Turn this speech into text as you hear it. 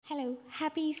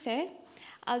Happy Easter.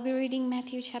 I'll be reading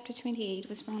Matthew chapter 28,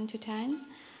 verse 1 to 10.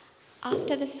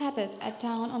 After the Sabbath at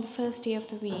dawn on the first day of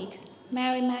the week,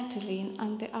 Mary Magdalene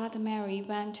and the other Mary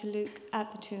went to look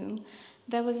at the tomb.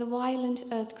 There was a violent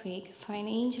earthquake, for an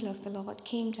angel of the Lord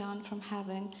came down from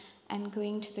heaven and,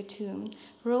 going to the tomb,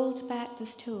 rolled back the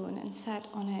stone and sat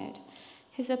on it.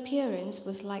 His appearance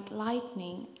was like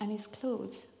lightning, and his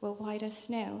clothes were white as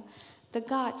snow. The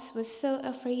guards were so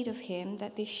afraid of him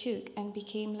that they shook and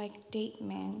became like dead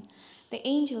men. The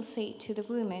angel said to the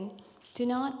woman, "Do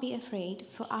not be afraid,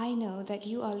 for I know that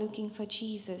you are looking for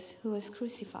Jesus who was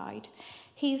crucified.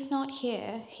 He is not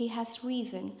here, he has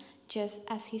risen, just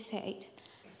as he said.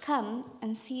 Come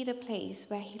and see the place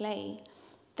where he lay.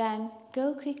 Then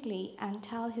go quickly and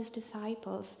tell his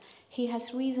disciples, he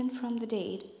has risen from the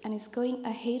dead and is going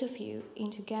ahead of you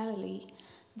into Galilee.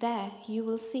 There you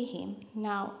will see him.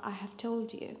 Now I have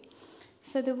told you."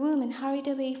 So the woman hurried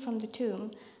away from the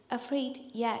tomb, afraid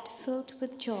yet filled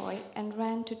with joy, and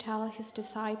ran to tell his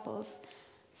disciples.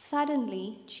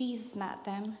 Suddenly Jesus met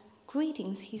them.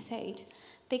 "Greetings," he said.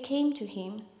 They came to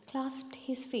him, clasped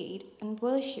his feet, and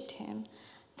worshipped him.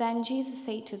 Then Jesus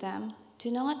said to them,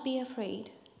 "Do not be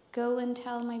afraid. Go and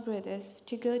tell my brothers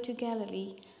to go to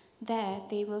Galilee. There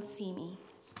they will see me."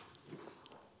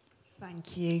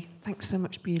 Thank you. Thanks so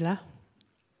much, Beulah.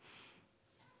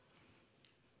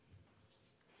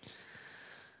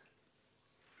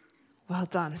 Well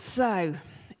done. So,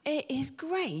 it is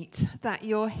great that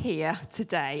you're here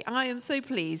today. I am so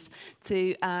pleased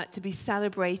to be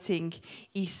celebrating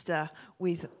Easter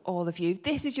with all of you. If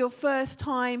this is your first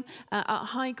time at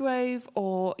Highgrove,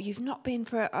 or you've not been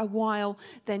for a while,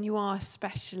 then you are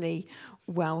especially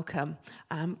welcome.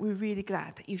 We're really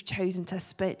glad that you've chosen to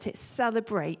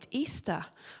celebrate Easter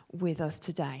with us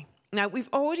today. Now, we've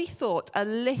already thought a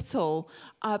little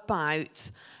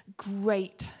about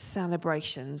great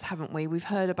celebrations, haven't we? We've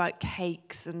heard about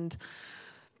cakes and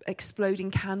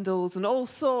exploding candles and all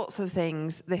sorts of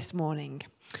things this morning.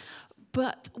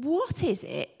 But what is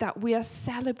it that we are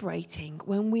celebrating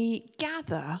when we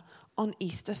gather on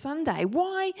Easter Sunday?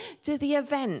 Why do the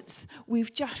events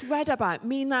we've just read about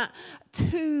mean that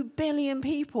 2 billion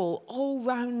people all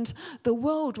around the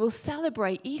world will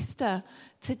celebrate Easter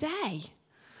today?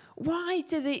 Why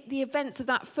do the events of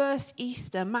that first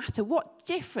Easter matter? What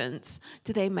difference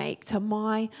do they make to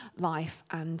my life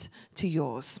and to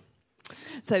yours?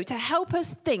 So to help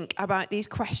us think about these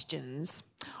questions,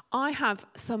 I have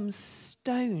some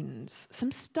stones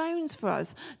for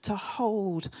us to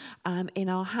hold in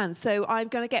our hands. So I'm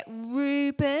going to get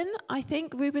Reuben. I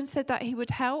think Reuben said that he would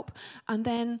help. And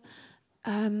then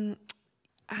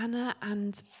Anna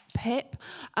and Pip.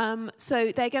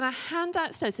 So they're going to hand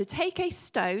out stones. So take a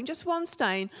stone, just one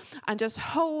stone, and just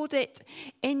hold it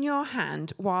in your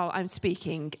hand while I'm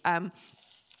speaking.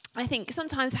 I think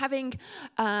sometimes having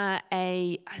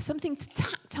something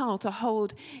tactile to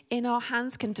hold in our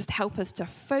hands can just help us to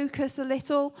focus a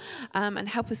little and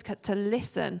help us to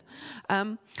listen.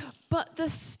 But the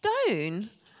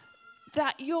stone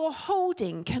that you're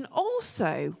holding can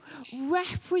also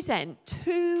represent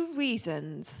 2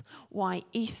 reasons why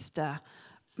Easter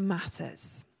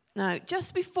matters. Now,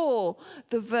 just before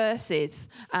the verses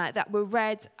that were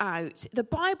read out, the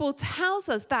Bible tells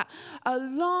us that a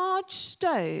large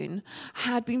stone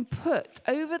had been put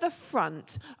over the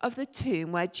front of the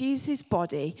tomb where Jesus'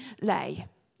 body lay.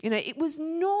 You know, it was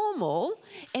normal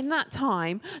in that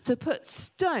time to put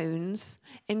stones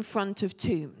in front of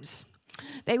tombs.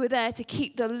 They were there to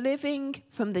keep the living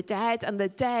from the dead and the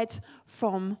dead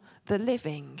from the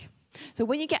living. So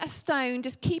when you get a stone,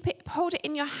 just hold it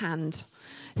in your hand.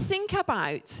 Think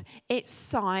about its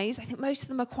size. I think most of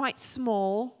them are quite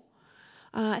small.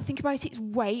 Think about its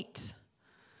weight.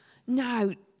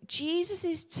 Now,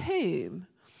 Jesus' tomb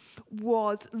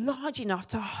was large enough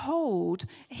to hold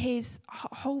his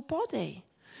whole body.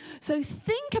 So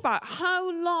think about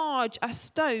how large a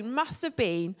stone must have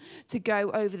been to go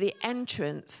over the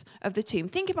entrance of the tomb.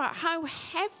 Think about how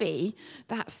heavy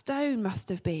that stone must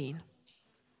have been.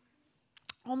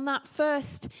 On that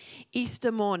first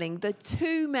Easter morning, the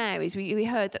 2 Marys, we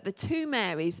heard that the 2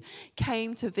 Marys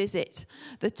came to visit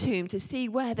the tomb to see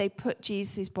where they put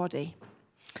Jesus' body.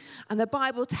 And the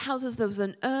Bible tells us there was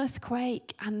an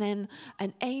earthquake, and then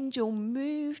an angel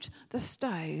moved the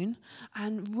stone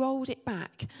and rolled it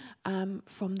back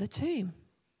from the tomb.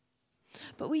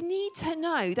 But we need to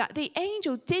know that the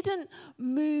angel didn't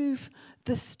move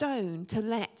the stone to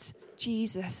let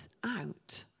Jesus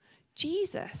out.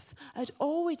 Jesus had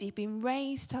already been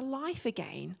raised to life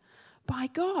again by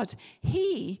God.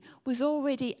 He was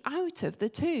already out of the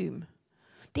tomb.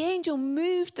 The angel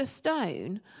moved the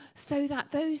stone so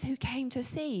that those who came to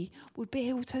see would be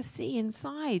able to see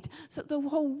inside, so that the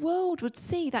whole world would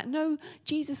see that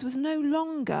Jesus was no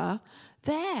longer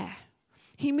there.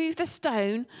 He moved the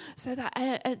stone so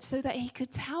that he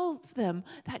could tell them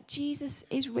that Jesus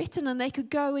is written, and they could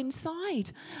go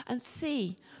inside and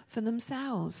see for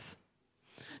themselves.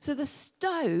 So the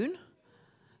stone,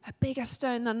 a bigger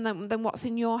stone than what's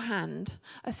in your hand,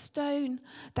 a stone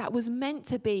that was meant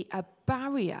to be a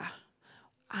barrier,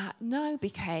 now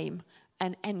became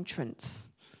an entrance.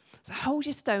 So hold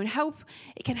your stone.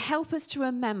 It can help us to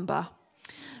remember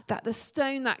that the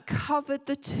stone that covered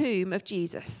the tomb of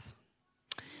Jesus.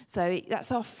 So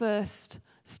that's our first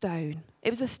stone. It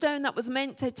was a stone that was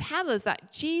meant to tell us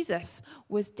that Jesus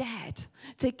was dead,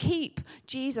 to keep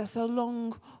Jesus a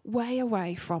long way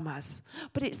away from us.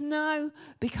 But it's now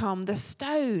become the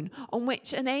stone on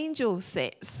which an angel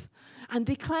sits and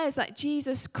declares that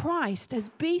Jesus Christ has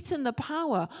beaten the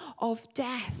power of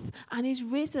death and is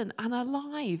risen and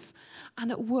alive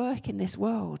and at work in this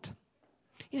world.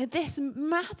 This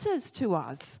matters to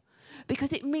us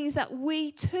because it means that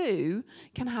we too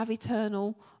can have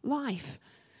eternal life.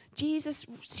 Jesus'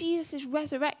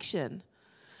 resurrection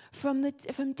from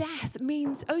death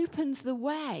opens the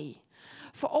way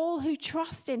for all who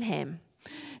trust in him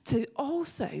to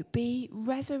also be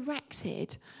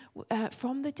resurrected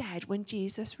from the dead when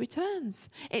Jesus returns.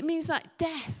 It means that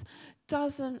death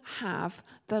doesn't have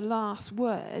the last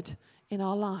word in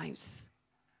our lives.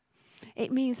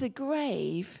 It means the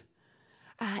grave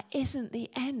isn't the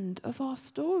end of our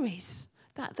stories,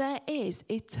 that there is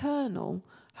eternal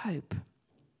hope.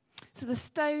 So the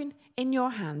stone in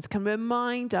your hands can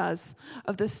remind us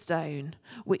of the stone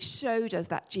which showed us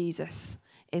that Jesus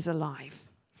is alive,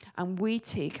 and we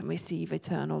too can receive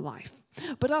eternal life.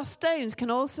 But our stones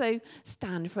can also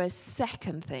stand for a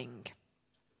second thing.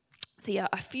 See, a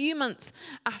few months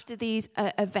after these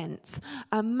events,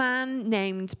 a man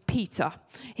named Peter,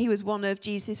 he was one of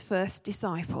Jesus' first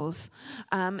disciples,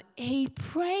 he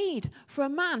prayed for a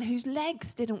man whose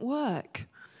legs didn't work.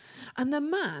 And the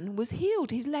man was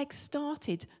healed. His legs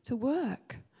started to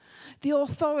work. The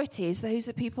authorities, those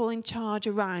are people in charge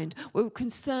around, were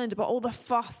concerned about all the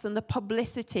fuss and the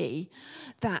publicity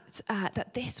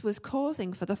that this was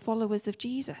causing for the followers of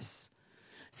Jesus.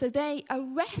 So they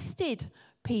arrested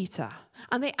Peter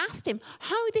and they asked him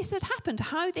how this had happened,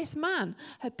 how this man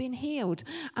had been healed.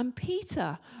 And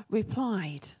Peter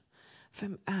replied,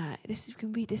 you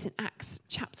can read this in Acts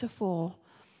chapter 4.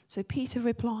 So Peter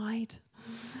replied,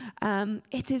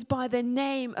 it is by the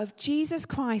name of Jesus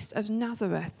Christ of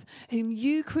Nazareth, whom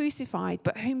you crucified,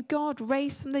 but whom God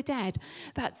raised from the dead,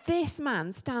 that this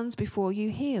man stands before you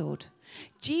healed.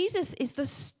 Jesus is the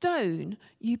stone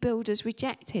you builders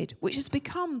rejected, which has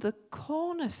become the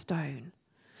cornerstone.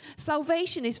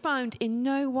 Salvation is found in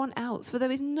no one else, for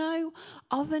there is no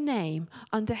other name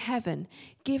under heaven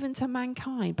given to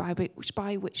mankind by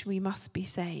which we must be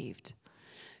saved.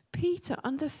 Peter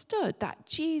understood that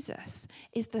Jesus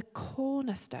is the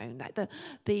cornerstone. That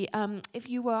if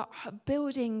you were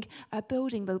building a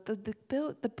building,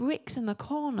 the bricks in the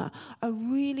corner are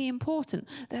really important.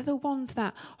 They're the ones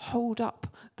that hold up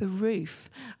the roof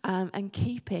and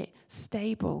keep it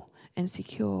stable and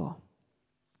secure.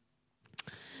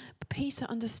 But Peter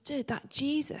understood that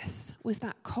Jesus was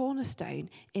that cornerstone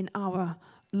in our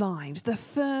lives, the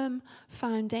firm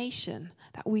foundation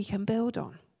that we can build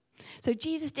on. So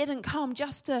Jesus didn't come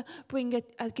just to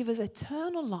give us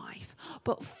eternal life,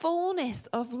 but fullness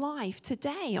of life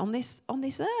today on this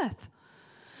earth.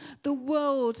 The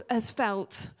world has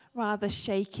felt rather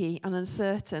shaky and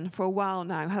uncertain for a while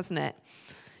now, hasn't it?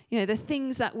 The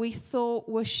things that we thought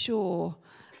were sure,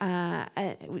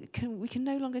 we can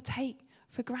no longer take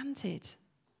for granted.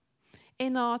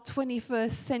 In our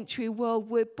 21st century world,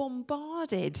 we're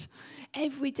bombarded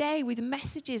every day with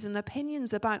messages and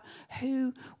opinions about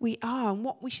who we are and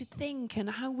what we should think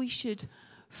and how we should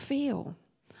feel.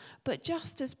 But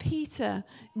just as Peter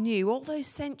knew all those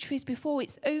centuries before,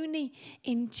 it's only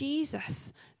in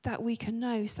Jesus that we can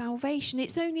know salvation.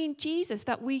 It's only in Jesus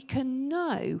that we can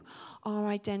know our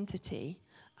identity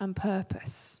and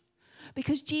purpose.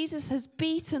 Because Jesus has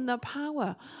beaten the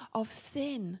power of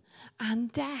sin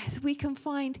and death, we can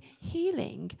find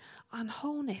healing and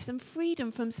wholeness and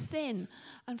freedom from sin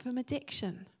and from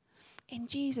addiction. In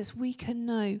Jesus, we can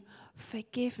know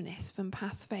forgiveness from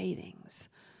past failings,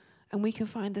 and we can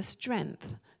find the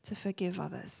strength to forgive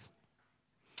others.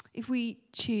 If we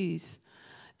choose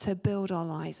to build our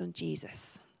lives on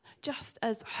Jesus, just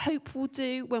as Hope will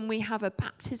do when we have a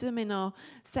baptism in our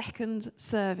second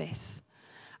service,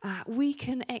 we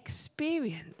can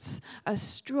experience a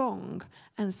strong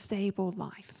and stable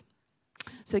life.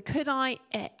 So could I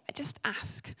just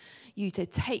ask you to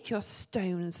take your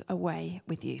stones away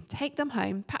with you? Take them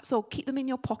home, perhaps, or keep them in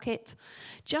your pocket,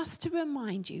 just to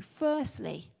remind you,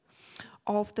 firstly,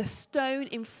 of the stone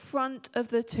in front of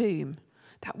the tomb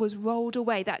that was rolled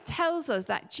away. That tells us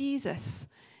that Jesus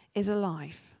is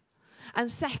alive.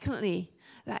 And secondly,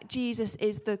 that Jesus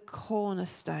is the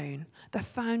cornerstone, the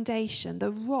foundation,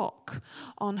 the rock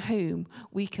on whom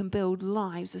we can build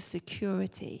lives of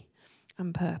security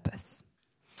and purpose.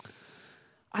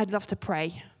 I'd love to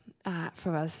pray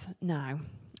for us now.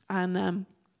 And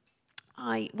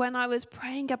when I was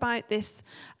praying about this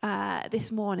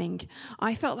this morning,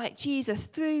 I felt like Jesus,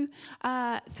 through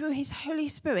his Holy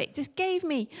Spirit, just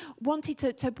wanted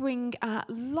to bring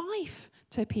life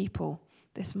to people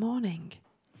this morning.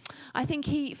 I think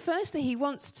he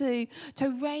wants to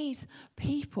raise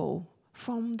people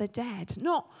from the dead,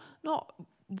 not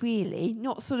really,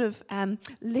 not sort of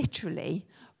literally,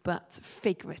 but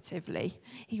figuratively.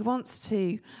 He wants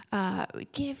to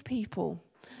give people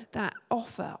that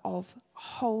offer of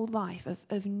whole life,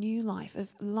 of new life,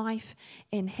 of life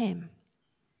in him.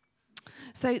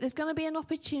 So there's going to be an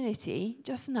opportunity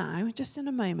just now, just in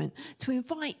a moment, to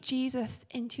invite Jesus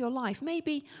into your life,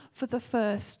 maybe for the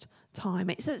first time.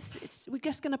 We're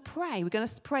just going to pray. We're going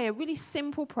to pray a really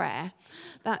simple prayer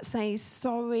that says,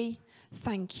 sorry,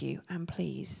 thank you, and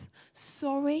please.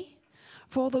 Sorry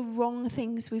for all the wrong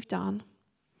things we've done.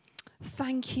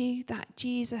 Thank you that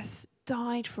Jesus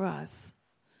died for us.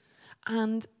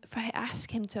 And ask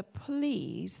him to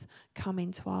please come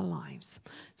into our lives.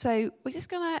 So we're just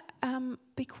going to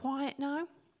be quiet now.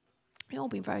 You've all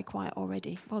been very quiet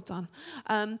already. Well done.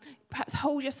 Perhaps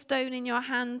hold your stone in your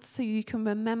hand so you can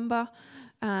remember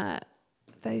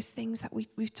those things that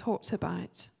we've talked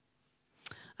about.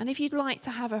 And if you'd like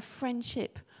to have a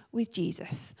friendship with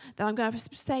Jesus, then I'm going to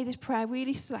say this prayer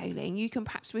really slowly, and you can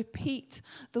perhaps repeat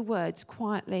the words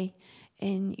quietly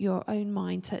in your own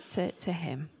mind to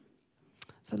him.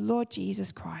 So, Lord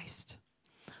Jesus Christ,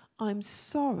 I'm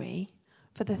sorry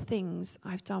for the things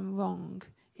I've done wrong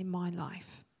in my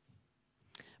life.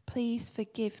 Please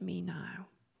forgive me now.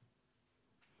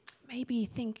 Maybe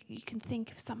you can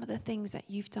think of some of the things that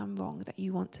you've done wrong that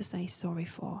you want to say sorry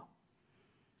for.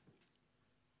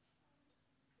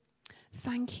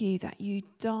 Thank you that you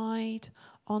died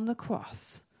on the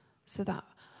cross so that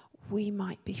we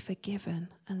might be forgiven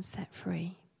and set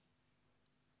free.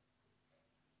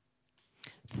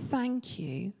 Thank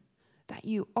you that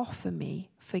you offer me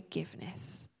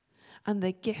forgiveness and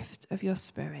the gift of your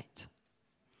Spirit.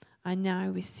 I now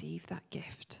receive that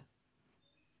gift.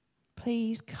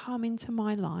 Please come into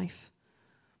my life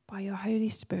by your Holy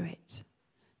Spirit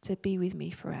to be with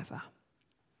me forever.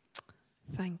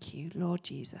 Thank you, Lord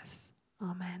Jesus.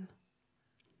 Amen.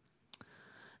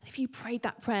 If you prayed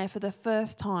that prayer for the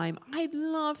first time, I'd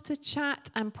love to chat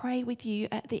and pray with you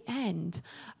at the end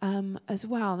as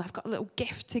well. And I've got a little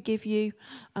gift to give you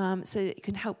so that it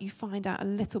can help you find out a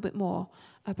little bit more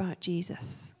about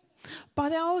Jesus.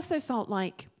 But I also felt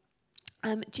like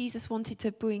Jesus wanted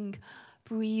to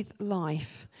breathe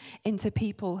life into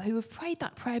people who have prayed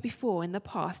that prayer before in the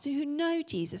past, who know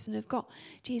Jesus and have got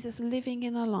Jesus living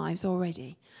in their lives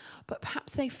already. But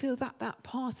perhaps they feel that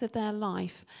part of their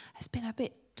life has been a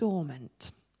bit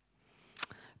dormant,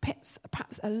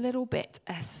 perhaps a little bit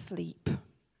asleep.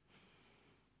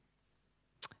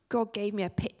 God gave me a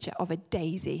picture of a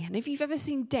daisy. And if you've ever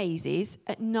seen daisies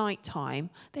at night time,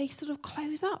 they sort of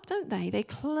close up, don't they? They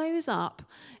close up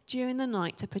during the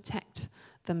night to protect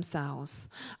themselves.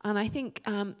 And I think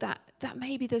that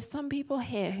maybe there's some people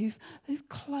here who've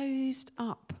closed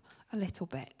up a little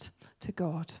bit to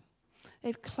God.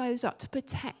 They've closed up to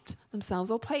protect themselves,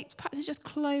 or perhaps they've just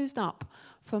closed up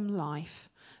from life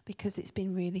because it's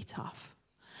been really tough.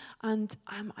 And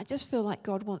I just feel like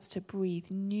God wants to breathe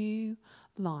new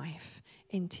life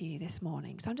into you this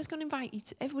morning. So I'm just going to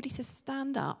invite everybody to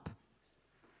stand up.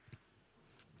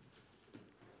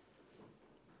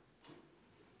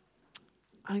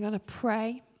 I'm going to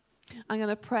pray. I'm going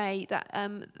to pray that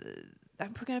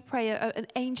we're going to pray an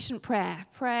ancient prayer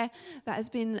that has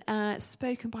been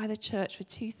spoken by the church for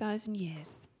 2,000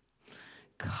 years.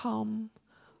 Come,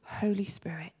 Holy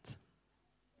Spirit.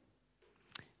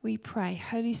 We pray,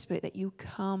 Holy Spirit, that you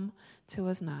come to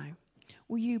us now.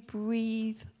 Will you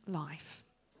breathe life?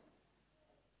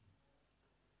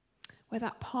 Where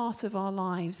that part of our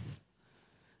lives,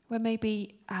 where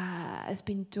maybe has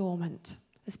been dormant,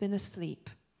 has been asleep.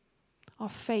 Our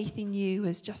faith in you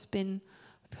has just been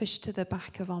pushed to the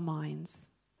back of our minds.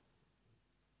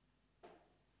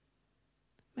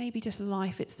 maybe just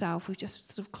life itself, we've just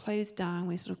sort of closed down,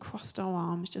 we've sort of crossed our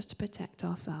arms just to protect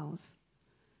ourselves.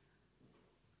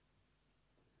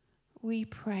 We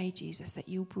pray, Jesus, that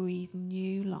you'll breathe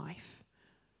new life.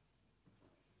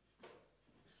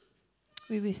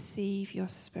 We receive your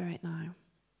Spirit now.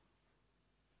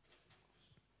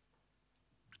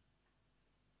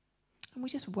 And we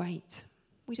just wait.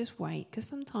 We just wait, because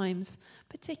sometimes,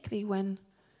 particularly when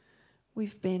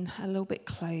we've been a little bit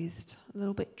closed, a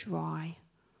little bit dry,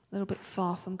 a little bit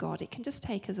far from God, it can just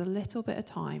take us a little bit of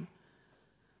time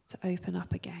to open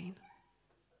up again.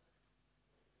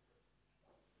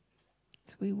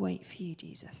 So we wait for you,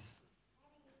 Jesus.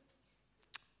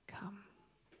 Come.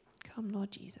 Come,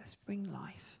 Lord Jesus. Bring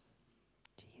life.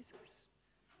 Jesus.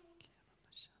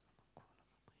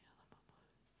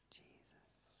 Jesus.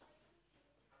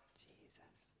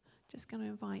 Just going to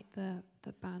invite the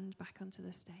band back onto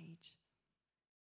the stage.